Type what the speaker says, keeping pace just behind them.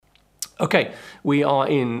Okay, we are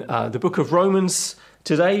in the book of Romans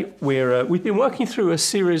today. We've been working through a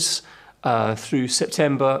series through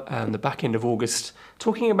September and the back end of August,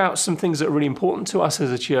 talking about some things that are really important to us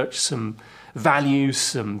as a church, some values,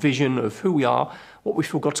 some vision of who we are, what we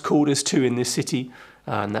feel God's called us to in this city,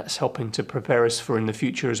 and that's helping to prepare us for in the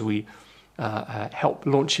future as we help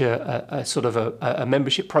launch a sort of a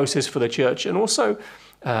membership process for the church, and also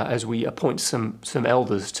as we appoint some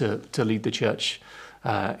elders to lead the church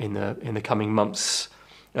in the coming months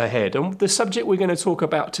ahead. And the subject we're going to talk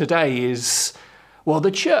about today is, well, the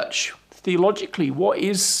church. Theologically, what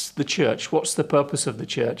is the church? What's the purpose of the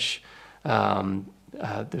church?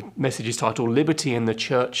 The message is titled Liberty in the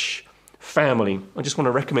Church Family. I just want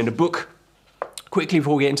to recommend a book quickly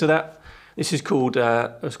before we get into that. This is called,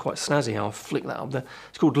 it's quite snazzy, I'll flick that up there.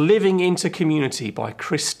 It's called Living into Community by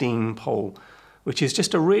Christine Pohl, which is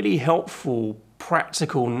just a really helpful,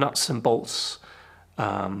 practical, nuts and bolts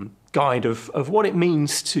guide of what it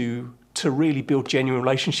means to really build genuine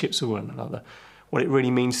relationships with one another, what it really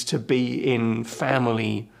means to be in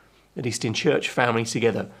family, at least in church family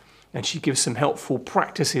together. And she gives some helpful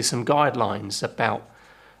practices, some guidelines about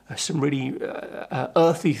some really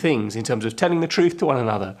earthy things in terms of telling the truth to one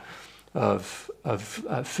another, of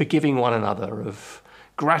forgiving one another, of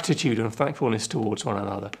gratitude and thankfulness towards one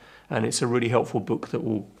another. And it's a really helpful book that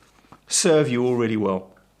will serve you all really well.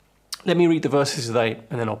 Let me read the verses today,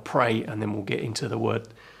 and then I'll pray, and then we'll get into the word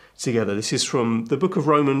together. This is from the book of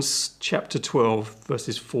Romans, chapter 12,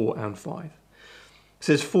 verses 4 and 5. It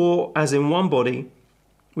says, "For as in one body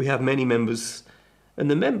we have many members, and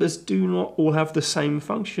the members do not all have the same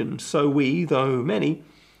function, so we, though many,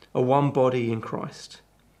 are one body in Christ,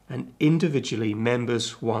 and individually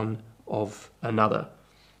members one of another."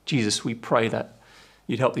 Jesus, we pray that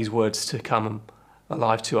you'd help these words to come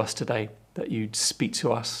alive to us today, that you'd speak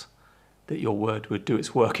to us, that your word would do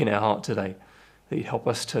its work in our heart today, that you'd help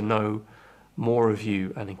us to know more of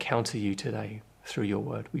you and encounter you today through your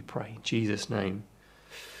word. We pray in Jesus' name.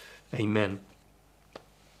 Amen.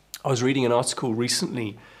 I was reading an article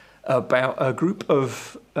recently about a group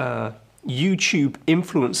of YouTube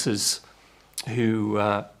influencers who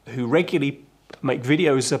regularly make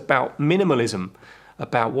videos about minimalism,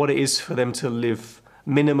 about what it is for them to live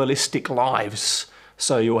minimalistic lives.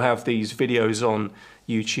 So you'll have these videos on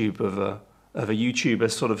YouTube of a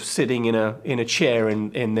YouTuber sort of sitting in a chair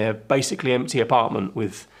in their basically empty apartment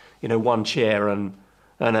with, you know, one chair and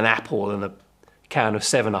an apple and a can of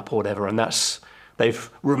 7-Up or whatever, and they've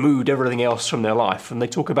removed everything else from their life. And they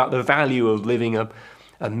talk about the value of living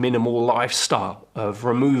a minimal lifestyle, of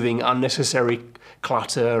removing unnecessary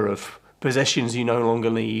clutter, of possessions you no longer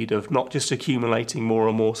need, of not just accumulating more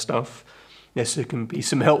and more stuff. Yes, there can be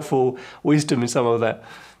some helpful wisdom in some of that.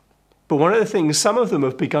 But one of the things some of them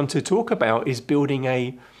have begun to talk about is building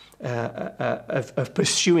of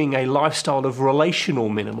pursuing a lifestyle of relational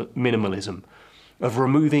minimalism, of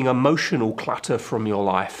removing emotional clutter from your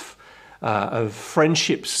life, of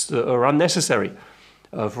friendships that are unnecessary,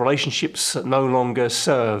 of relationships that no longer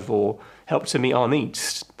serve or help to meet our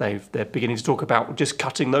needs. They're beginning to talk about just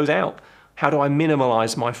cutting those out. How do I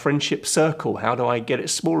minimize my friendship circle? How do I get it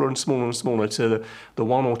smaller and smaller and smaller to the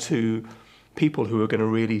one or two people who are going to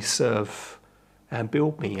really serve and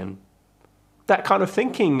build me? And that kind of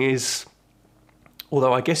thinking is,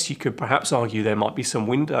 although I guess you could perhaps argue there might be some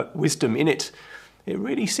wisdom in it, it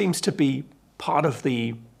really seems to be part of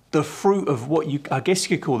the fruit of what I guess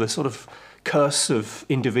you could call the sort of curse of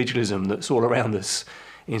individualism that's all around us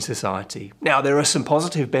in society. Now, there are some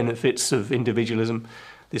positive benefits of individualism,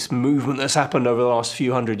 this movement that's happened over the last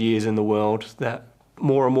few hundred years in the world, that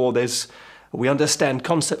more and more we understand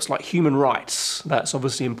concepts like human rights. That's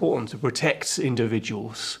obviously important to protect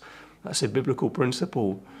individuals. That's a biblical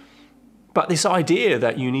principle. But this idea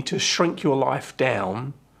that you need to shrink your life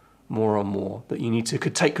down more and more, that you need to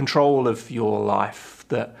take control of your life,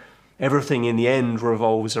 that everything in the end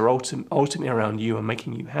revolves or ultimately around you and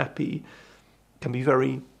making you happy, can be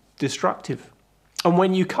very destructive. And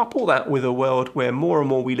when you couple that with a world where more and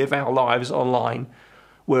more we live our lives online,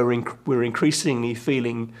 we're increasingly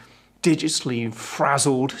feeling digitally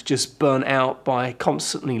frazzled, just burnt out by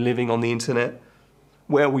constantly living on the internet,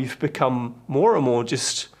 where we've become more and more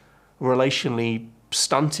just relationally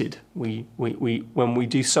stunted. When we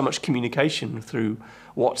do so much communication through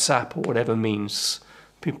WhatsApp or whatever means,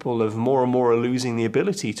 people of more and more are losing the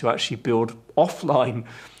ability to actually build offline,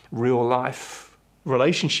 real life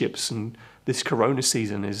relationships. And this Corona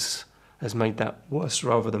season has made that worse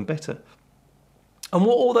rather than better. And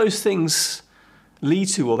what all those things lead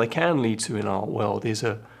to, or they can lead to in our world, is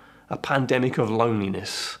a pandemic of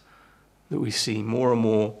loneliness that we see more and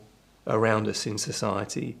more around us in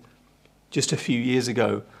society. Just a few years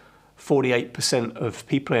ago, 48% of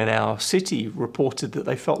people in our city reported that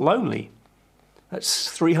they felt lonely. That's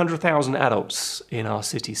 300,000 adults in our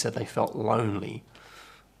city said they felt lonely.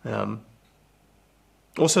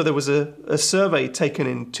 Also, there was a survey taken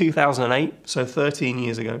in 2008, so 13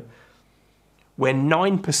 years ago, where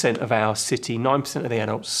 9% of our city, 9% of the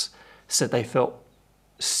adults said they felt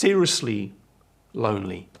seriously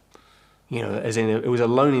lonely. As in it was a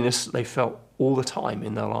loneliness they felt all the time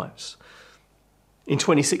in their lives. In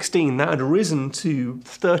 2016, that had risen to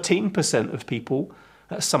 13% of people.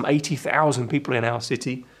 That's some 80,000 people in our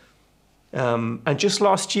city. And just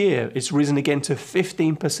last year, it's risen again to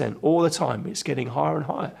 15% all the time. It's getting higher and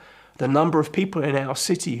higher. The number of people in our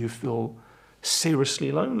city who feel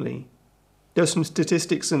seriously lonely. There were some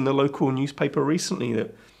statistics in the local newspaper recently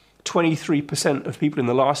that 23% of people in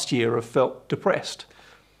the last year have felt depressed.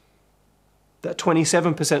 That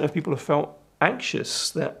 27% of people have felt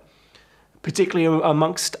anxious. That particularly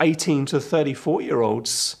amongst 18 to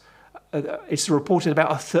 34-year-olds, it's reported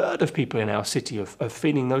about a third of people in our city of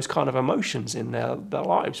feeling those kind of emotions in their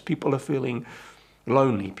lives. People are feeling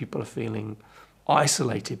lonely. People are feeling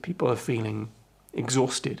isolated. People are feeling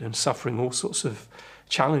exhausted and suffering all sorts of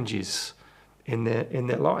challenges in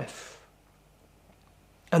their life.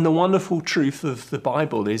 And the wonderful truth of the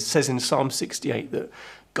Bible says in Psalm 68 that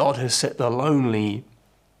God has set the lonely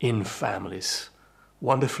in families.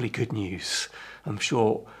 Wonderfully good news. I'm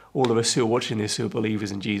sure all of us who are watching this who are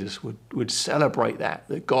believers in Jesus would celebrate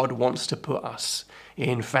that God wants to put us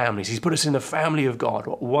in families. He's put us in the family of God.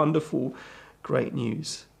 What wonderful, great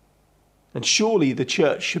news. And surely the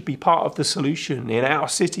church should be part of the solution in our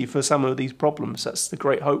city for some of these problems. That's the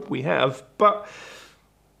great hope we have. But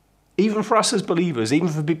even for us as believers, even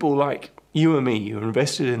for people like you and me who are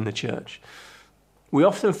invested in the church, we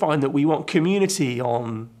often find that we want community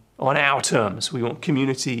on our terms. We want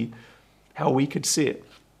community how we could see it.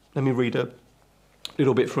 Let me read a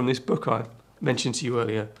little bit from this book I mentioned to you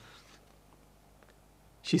earlier.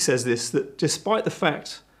 She says this, that despite the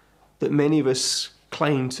fact that many of us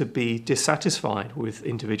claim to be dissatisfied with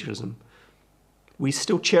individualism, we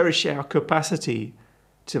still cherish our capacity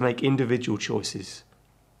to make individual choices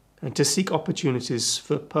and to seek opportunities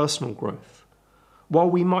for personal growth. While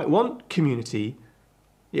we might want community,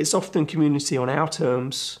 it's often community on our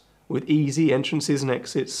terms, with easy entrances and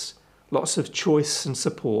exits, lots of choice and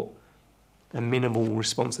support, and minimal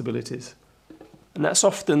responsibilities. And that's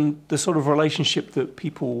often the sort of relationship that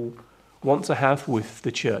people want to have with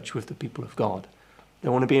the church, with the people of God. They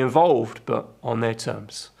want to be involved, but on their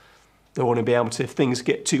terms. They want to be able to, if things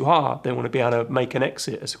get too hard, they want to be able to make an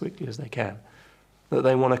exit as quickly as they can. That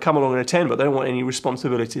they want to come along and attend, but they don't want any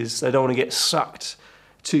responsibilities. They don't want to get sucked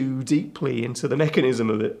too deeply into the mechanism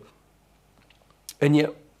of it. And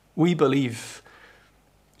yet, we believe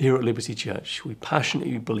here at Liberty Church, we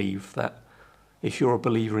passionately believe that if you're a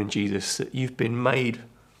believer in Jesus, that you've been made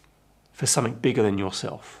for something bigger than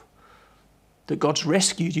yourself. That God's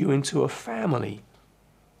rescued you into a family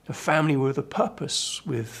with a purpose,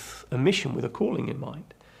 with a mission, with a calling in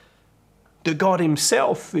mind. That God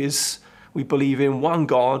himself is, we believe in one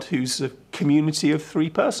God who's a community of three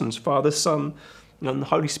persons, Father, Son, and the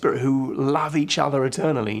Holy Spirit, who love each other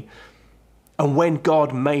eternally. And when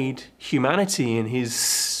God made humanity in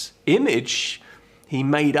his image, he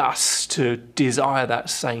made us to desire that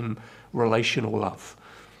same relational love.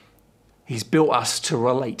 He's built us to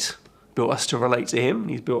relate to him.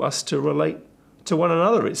 He's built us to relate to one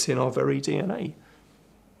another. It's in our very DNA.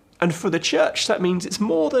 And for the church, that means it's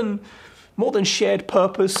more than shared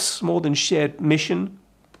purpose, more than shared mission.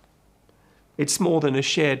 It's more than a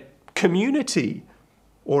shared community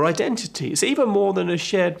or identity. It's even more than a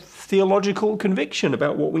shared theological conviction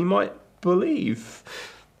about what we might believe.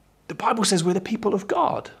 The Bible says we're the people of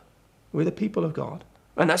God. We're the people of God.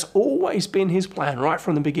 And that's always been his plan right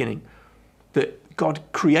from the beginning. That God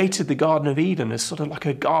created the Garden of Eden as sort of like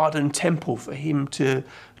a garden temple for him to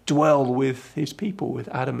dwell with his people, with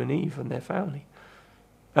Adam and Eve and their family.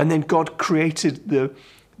 And then God created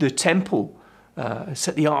the temple,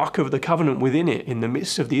 set the Ark of the Covenant within it in the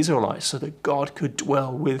midst of the Israelites so that God could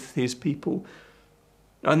dwell with his people.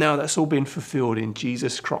 And now that's all been fulfilled in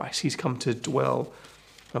Jesus Christ. He's come to dwell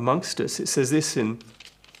amongst us. It says this in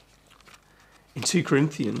 2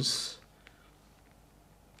 Corinthians.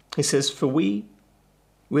 It says, "For we're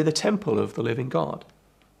the temple of the living God.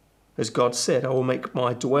 As God said, I will make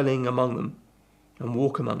my dwelling among them and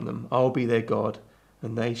walk among them. I will be their God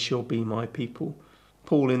and they shall be my people."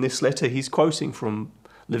 Paul, in this letter, he's quoting from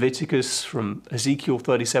Leviticus, from Ezekiel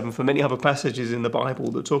 37, from many other passages in the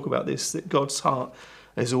Bible that talk about this, that God's heart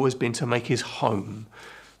has always been to make his home,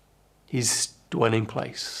 his dwelling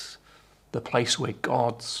place, the place where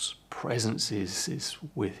God's presence is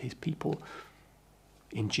with his people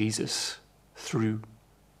in Jesus through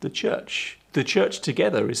the church. The church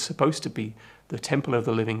together is supposed to be the temple of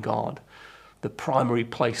the living God, the primary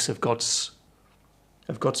place of God's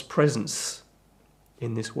presence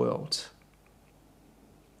in this world.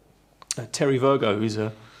 Terry Virgo, who's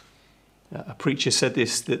a preacher, said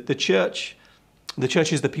this, that the church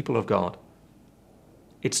is the people of God.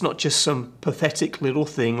 It's not just some pathetic little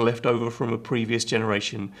thing left over from a previous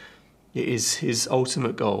generation. It is his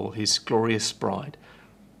ultimate goal, his glorious bride,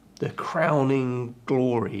 the crowning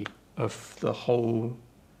glory of the whole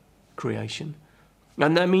creation.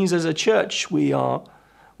 And that means as a church, we're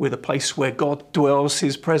the place where God dwells,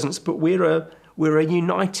 his presence, but we're a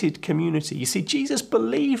united community. You see, Jesus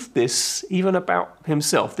believed this even about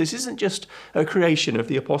himself. This isn't just a creation of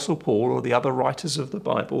the Apostle Paul or the other writers of the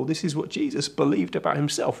Bible. This is what Jesus believed about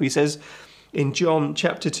himself. He says in John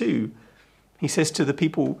chapter 2, he says to the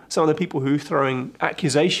people, some of the people who are throwing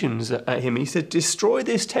accusations at him, he said, "Destroy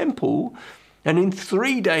this temple, and in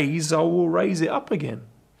 3 days I will raise it up again."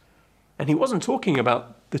 And he wasn't talking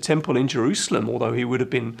about the temple in Jerusalem, although he would have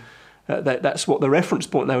been, that's what the reference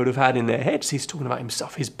point they would have had in their heads. He's talking about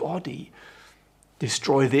himself, his body.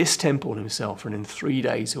 Destroy this temple himself, and in 3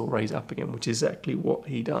 days he'll raise up again, which is exactly what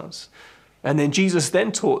he does. And then Jesus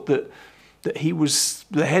then taught that he was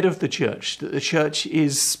the head of the church, that the church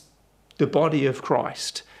is the body of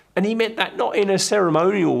Christ. And he meant that not in a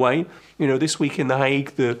ceremonial way. You know, this week in The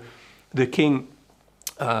Hague, the king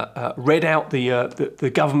read out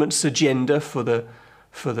the government's agenda for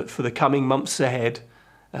the coming months ahead.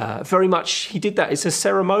 Very much he did that. It's a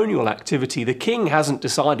ceremonial activity. The king hasn't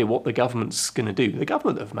decided what the government's going to do. The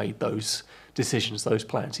government have made those decisions, those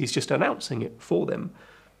plans. He's just announcing it for them.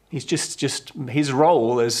 He's just his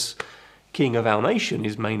role as king of our nation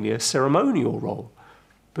is mainly a ceremonial role.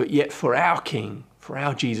 But yet for our king, for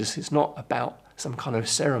our Jesus, it's not about some kind of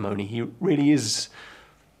ceremony. He really is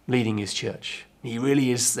leading his church. He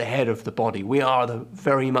really is the head of the body. We are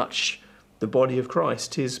very much the body of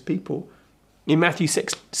Christ, his people. In Matthew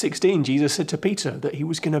 16, Jesus said to Peter that he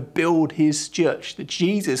was going to build his church, that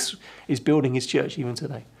Jesus is building his church even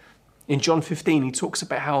today. In John 15, he talks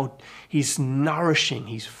about how he's nourishing,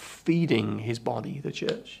 he's feeding his body, the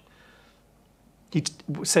church. He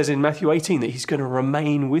says in Matthew 18 that he's going to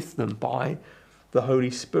remain with them by the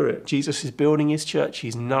Holy Spirit. Jesus is building his church,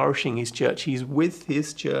 he's nourishing his church, he's with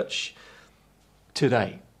his church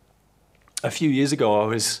today. A few years ago, I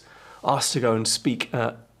was asked to go and speak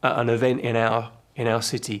at an event in our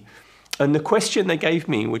city. And the question they gave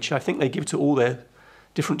me, which I think they give to all their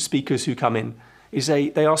different speakers who come in, is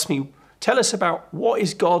they asked me, tell us about what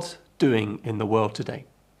is God doing in the world today?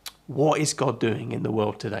 What is God doing in the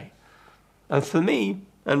world today? And for me,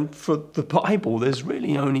 and for the Bible, there's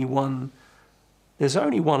only one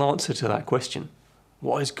answer to that question.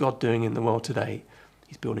 What is God doing in the world today?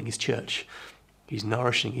 He's building his church. He's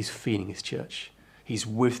nourishing, he's feeding his church. He's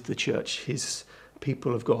with the church, his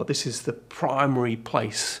people of God. This is the primary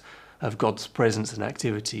place of God's presence and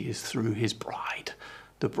activity, is through his bride,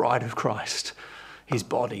 the bride of Christ, his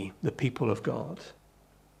body, the people of God.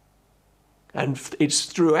 And it's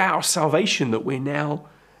through our salvation that we're now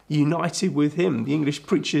united with him. The English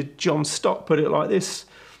preacher John Stott put it like this: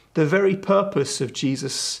 the very purpose of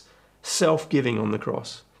Jesus' self-giving on the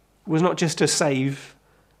cross was not just to save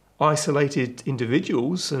isolated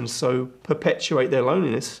individuals and so perpetuate their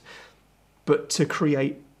loneliness, but to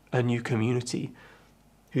create a new community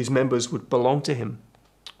whose members would belong to him,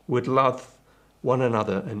 would love one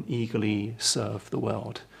another and eagerly serve the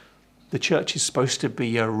world. The church is supposed to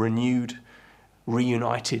be a renewed,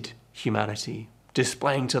 reunited humanity,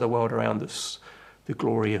 displaying to the world around us the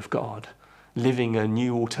glory of God, living a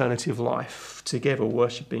new alternative life together,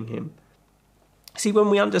 worshipping him. See, when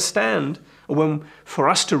we understand, or for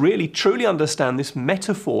us to really truly understand this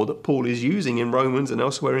metaphor that Paul is using in Romans and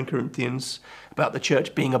elsewhere in Corinthians about the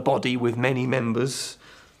church being a body with many members,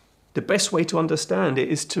 the best way to understand it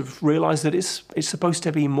is to realize that it's supposed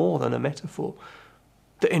to be more than a metaphor.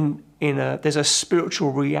 That there's a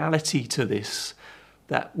spiritual reality to this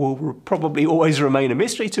that will probably always remain a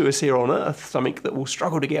mystery to us here on earth, something that we'll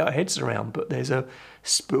struggle to get our heads around, but there's a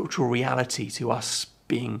spiritual reality to us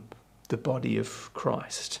being the body of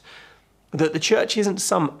Christ. That the church isn't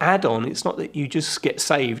some add-on. It's not that you just get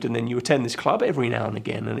saved and then you attend this club every now and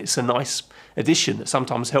again and it's a nice addition that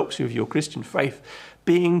sometimes helps you with your Christian faith.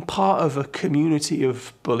 Being part of a community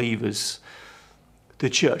of believers, the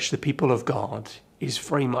church, the people of God, is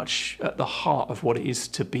very much at the heart of what it is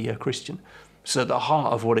to be a Christian. So at the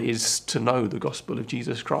heart of what it is to know the gospel of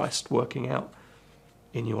Jesus Christ working out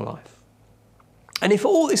in your life. And if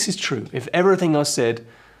all this is true, if everything I said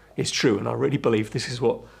is true, and I really believe this is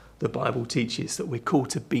what the Bible teaches, that we're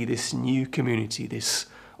called to be this new community, this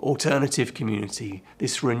alternative community,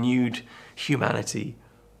 this renewed humanity,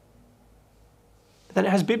 then it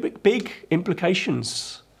has big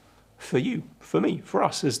implications for you, for me, for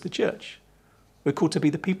us as the church. We're called to be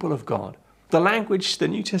the people of God. The language the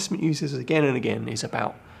New Testament uses again and again is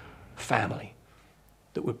about family,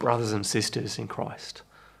 that we're brothers and sisters in Christ.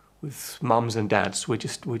 With mums and dads, we're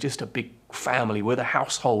just a big family. We're the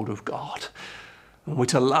household of God. And we're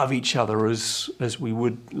to love each other as we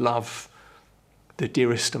would love the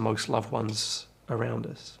dearest and most loved ones around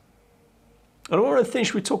us. And I want to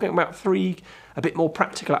finish with talking about 3 a bit more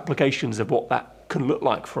practical applications of what that can look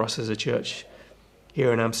like for us as a church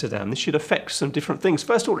here in Amsterdam. This should affect some different things.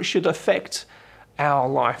 First of all, it should affect our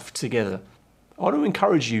life together. I want to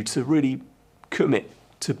encourage you to really commit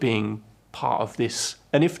to being part of this.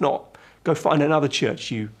 And if not, go find another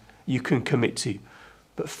church you can commit to.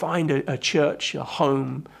 But find a church, a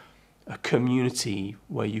home, a community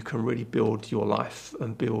where you can really build your life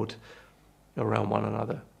and build around one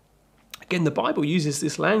another. Again, the Bible uses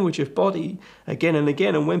this language of body again and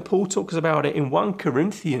again. And when Paul talks about it in 1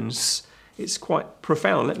 Corinthians, it's quite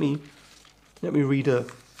profound. Let me read a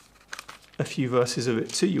few verses of it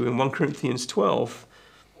to you. In 1 Corinthians 12,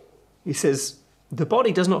 he says, "The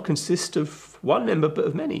body does not consist of one member, but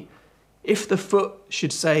of many. If the foot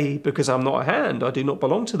should say, because I'm not a hand, I do not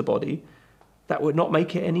belong to the body, that would not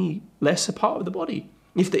make it any less a part of the body.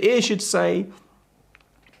 If the ear should say,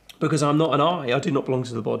 because I'm not an eye, I do not belong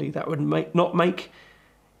to the body, that would not make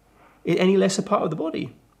it any less a part of the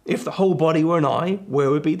body. If the whole body were an eye,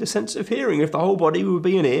 where would be the sense of hearing? If the whole body would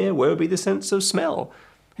be an ear, where would be the sense of smell?"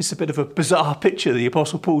 It's a bit of a bizarre picture the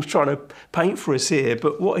Apostle Paul's trying to paint for us here,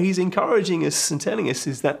 but what he's encouraging us and telling us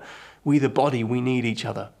is that we, the body, we need each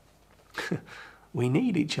other. We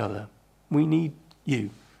need each other. We need you,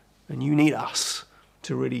 and you need us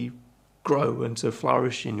to really grow and to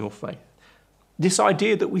flourish in your faith. This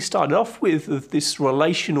idea that we started off with of this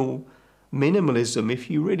relational minimalism, if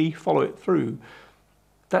you really follow it through,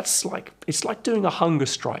 it's like doing a hunger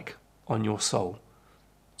strike on your soul,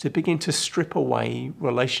 to begin to strip away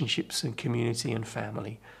relationships and community and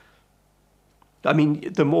family. I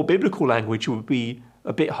mean, the more biblical language would be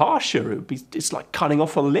a bit harsher. It's like cutting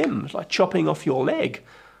off a limb, it's like chopping off your leg,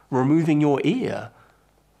 removing your ear,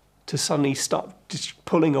 to suddenly start just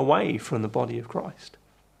pulling away from the body of Christ.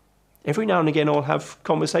 Every now and again I'll have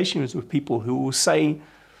conversations with people who will say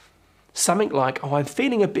something like, "Oh, I'm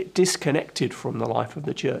feeling a bit disconnected from the life of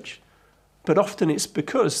the church." But often it's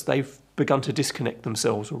because they've begun to disconnect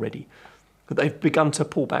themselves already, that they've begun to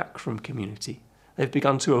pull back from community. They've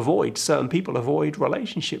begun to avoid, certain people avoid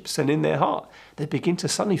relationships, and in their heart, they begin to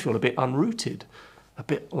suddenly feel a bit unrooted, a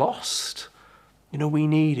bit lost. We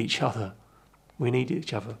need each other. We need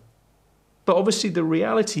each other. But obviously the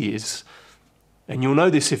reality is, and you'll know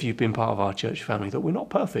this if you've been part of our church family, that we're not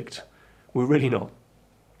perfect. We're really not.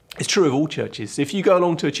 It's true of all churches. If you go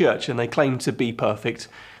along to a church and they claim to be perfect,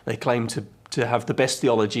 they claim to have the best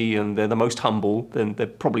theology and they're the most humble, then they're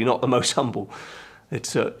probably not the most humble.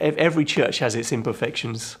 Every church has its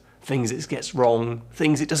imperfections, things it gets wrong,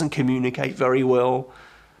 things it doesn't communicate very well,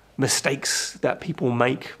 mistakes that people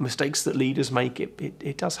make, mistakes that leaders make.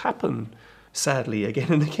 It does happen, sadly,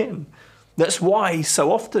 again and again. That's why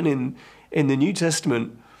so often in the New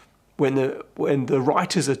Testament, when the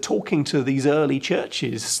writers are talking to these early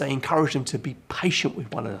churches, they encourage them to be patient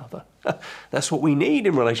with one another. That's what we need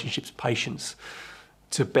in relationships, patience,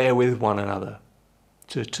 to bear with one another,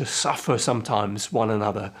 to suffer sometimes one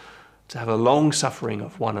another, to have a long suffering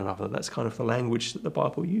of one another. That's kind of the language that the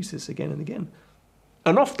Bible uses again and again.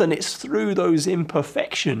 And often it's through those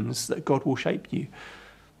imperfections that God will shape you.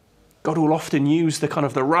 God will often use the kind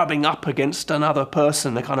of the rubbing up against another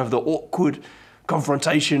person, the kind of the awkward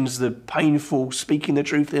confrontations, the painful speaking the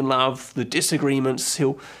truth in love, the disagreements.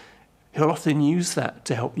 He'll often use that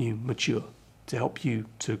to help you mature, to help you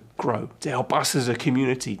to grow, to help us as a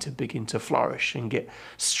community to begin to flourish and get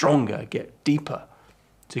stronger, get deeper,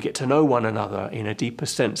 to get to know one another in a deeper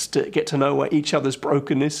sense, to get to know each other's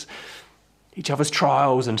brokenness, each other's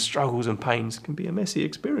trials and struggles and pains. Can be a messy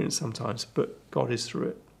experience sometimes, but God is through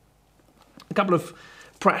it. A couple of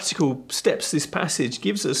practical steps this passage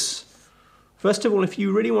gives us. First of all, if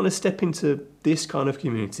you really want to step into this kind of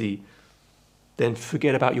community, then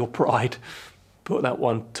forget about your pride. Put that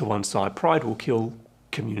one to one side. Pride will kill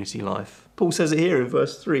community life. Paul says it here in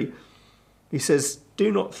verse 3. He says,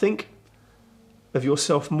 "Do not think of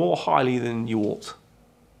yourself more highly than you ought."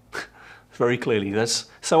 Very clearly, that's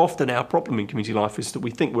so often our problem in community life is that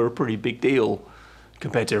we think we're a pretty big deal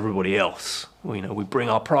compared to everybody else. We bring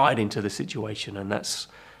our pride into the situation, and that's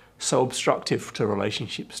so obstructive to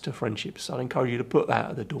relationships, to friendships. I'd encourage you to put that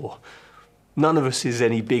at the door. None of us is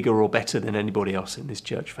any bigger or better than anybody else in this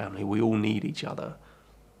church family. We all need each other.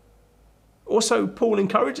 Also, Paul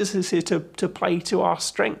encourages us here to play to our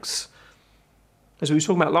strengths. As we were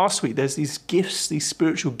talking about last week, there's these gifts, these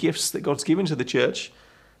spiritual gifts that God's given to the church,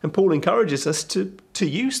 and Paul encourages us to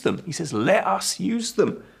use them. He says, let us use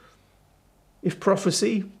them. If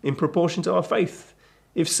prophecy, in proportion to our faith.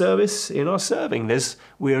 If service, in our serving.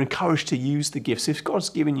 We're encouraged to use the gifts. If God's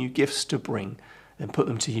given you gifts to bring, then put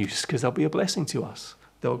them to use, because they'll be a blessing to us.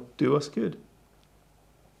 They'll do us good.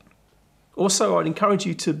 Also, I'd encourage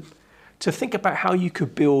you to think about how you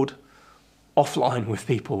could build offline with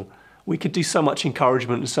people. We could do so much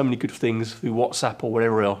encouragement and so many good things through WhatsApp or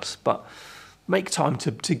whatever else, but make time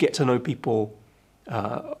to get to know people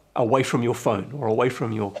away from your phone or away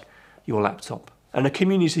from your laptop. And a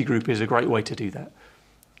community group is a great way to do that.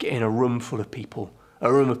 Get in a room full of people,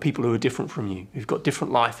 a room of people who are different from you, who've got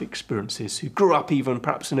different life experiences, who grew up even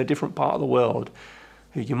perhaps in a different part of the world,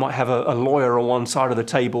 who you might have a lawyer on one side of the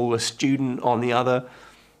table, a student on the other,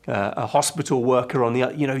 a hospital worker on the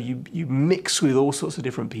other. You mix with all sorts of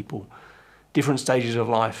different people, different stages of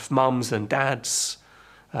life, mums and dads,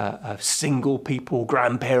 single people,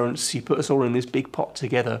 grandparents. You put us all in this big pot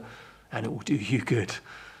together and it will do you good.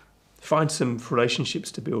 Find some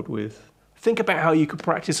relationships to build with. Think about how you could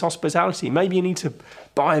practice hospitality. Maybe you need to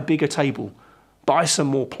buy a bigger table, buy some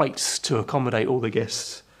more plates to accommodate all the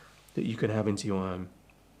guests that you can have into your home.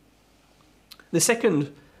 The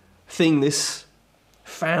second thing this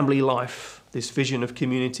family life, this vision of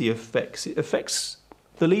community affects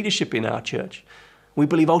the leadership in our church. We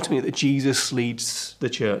believe ultimately that Jesus leads the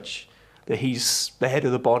church, that he's the head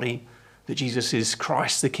of the body, that Jesus is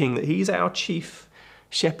Christ the King, that he's our chief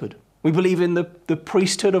shepherd. We believe in the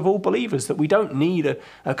priesthood of all believers, that we don't need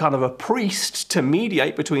a kind of a priest to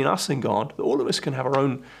mediate between us and God, that all of us can have our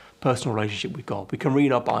own personal relationship with God. We can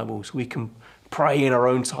read our Bibles, we can pray in our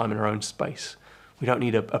own time, in our own space. We don't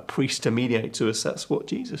need a priest to mediate to us. That's what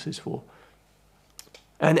Jesus is for.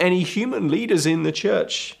 And any human leaders in the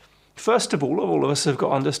church, first of all of us have got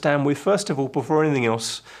to understand before anything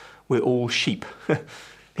else, we're all sheep.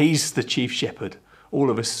 He's the chief shepherd. All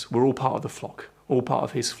of us, we're all part of the flock, all part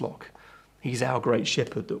of his flock. He's our great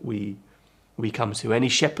shepherd that we come to. Any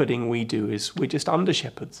shepherding we do we're just under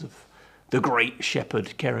shepherds of the great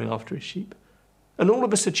shepherd caring after his sheep. And all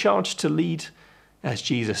of us are charged to lead as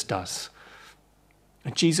Jesus does.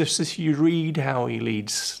 And Jesus, as you read how he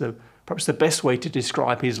leads, perhaps the best way to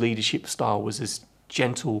describe his leadership style was as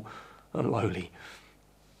gentle and lowly.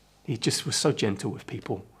 He just was so gentle with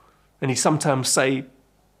people. And he sometimes say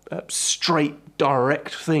straight,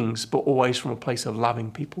 direct things, but always from a place of loving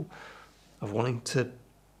people, of wanting to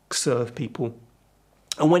serve people.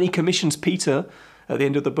 And when he commissions Peter at the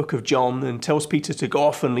end of the book of John and tells Peter to go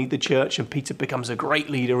off and lead the church, and Peter becomes a great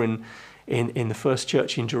leader in the first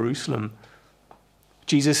church in Jerusalem,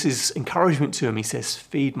 Jesus' encouragement to him, he says,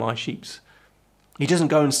 feed my sheep. He doesn't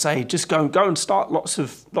go and say, just go and start lots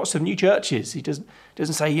of new churches. He doesn't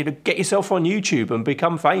say, get yourself on YouTube and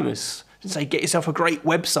become famous. He doesn't say, get yourself a great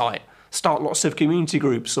website, start lots of community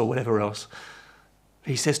groups or whatever else.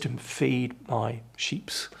 He says to him, feed my sheep.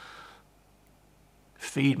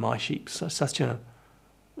 Feed my sheep. That's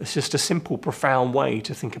it's just a simple, profound way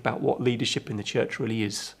to think about what leadership in the church really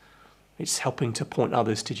is. It's helping to point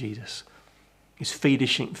others to Jesus. It's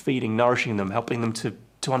feeding, nourishing them, helping them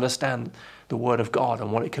to understand the Word of God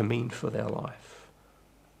and what it can mean for their life.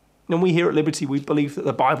 And we here at Liberty, we believe that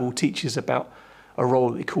the Bible teaches about a role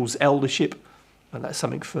that it calls eldership, and that's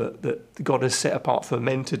something that God has set apart for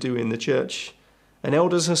men to do in the church. And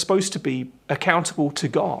elders are supposed to be accountable to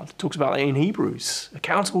God. It talks about that in Hebrews,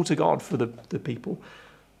 accountable to God for the people.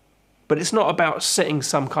 But it's not about setting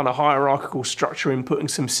some kind of hierarchical structure and putting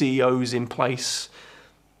some CEOs in place.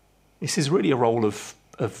 This is really a role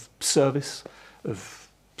of service, of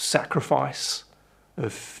sacrifice,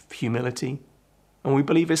 of humility. And we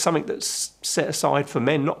believe it's something that's set aside for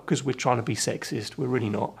men, not because we're trying to be sexist, we're really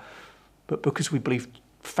not, but because we believe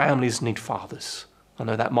families need fathers. I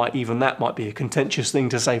know that might be a contentious thing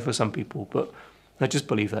to say for some people, but I just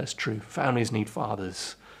believe that's true. Families need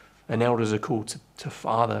fathers, and elders are called to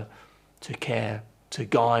father, to care, to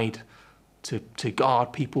guide, to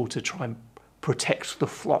guard people, to try and protect the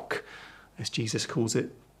flock, as Jesus calls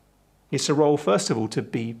it. It's a role, first of all, to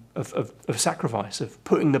be of sacrifice, of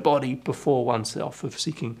putting the body before oneself, of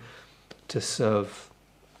seeking to serve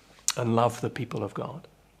and love the people of God.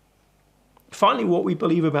 Finally, what we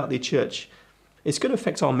believe about the church, it's going to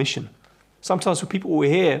affect our mission. Sometimes when people will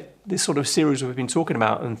hear this sort of series we've been talking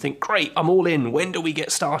about and think, great, I'm all in. When do we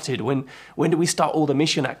get started? When do we start all the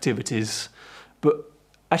mission activities? But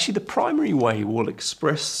actually the primary way we'll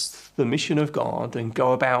express the mission of God and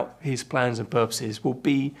go about his plans and purposes will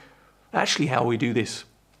be actually how we do this,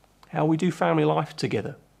 how we do family life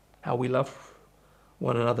together, how we love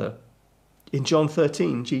one another. In John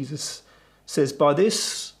 13, Jesus says, by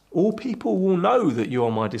this, all people will know that you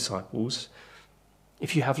are my disciples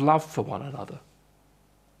if you have love for one another.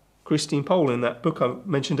 Christine Pohl, in that book I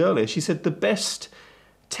mentioned earlier, she said the best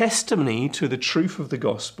testimony to the truth of the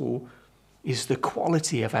gospel is the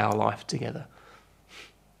quality of our life together.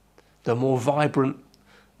 The more vibrant,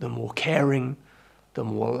 the more caring, the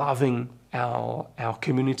more loving our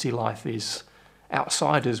community life is,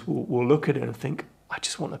 outsiders will look at it and think,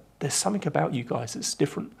 there's something about you guys that's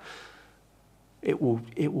different. It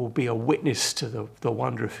will be a witness to the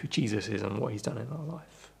wonder of who Jesus is and what he's done in our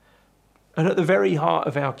life. And at the very heart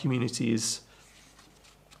of our community is,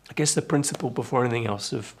 I guess, the principle before anything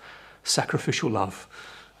else of sacrificial love,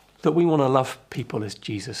 that we want to love people as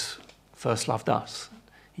Jesus first loved us.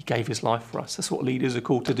 He gave his life for us. That's what leaders are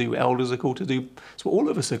called to do, elders are called to do. It's what all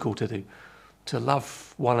of us are called to do, to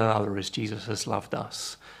love one another as Jesus has loved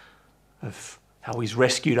us, of how he's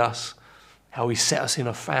rescued us, how he's set us in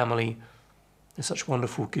a family. There's such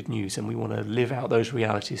wonderful good news, and we want to live out those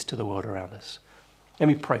realities to the world around us. Let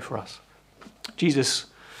me pray for us. Jesus,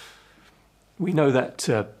 we know that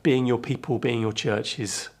being your people, being your church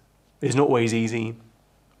is not always easy.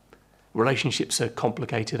 Relationships are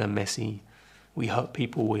complicated and messy. We hurt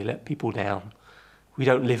people, we let people down. We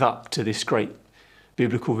don't live up to this great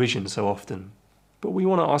biblical vision so often. But we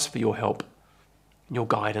want to ask for your help, your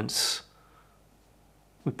guidance.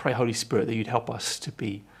 We pray, Holy Spirit, that you'd help us to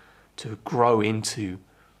grow into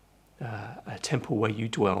a temple where you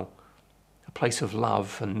dwell, a place of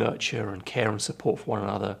love and nurture and care and support for one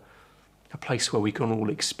another, a place where we can all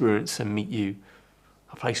experience and meet you,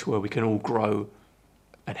 a place where we can all grow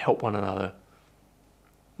and help one another.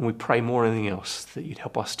 And we pray more than anything else that you'd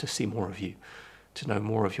help us to see more of you, to know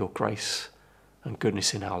more of your grace and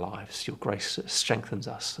goodness in our lives, your grace that strengthens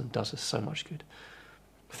us and does us so much good.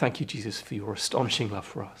 Thank you, Jesus, for your astonishing love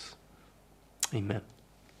for us. Amen.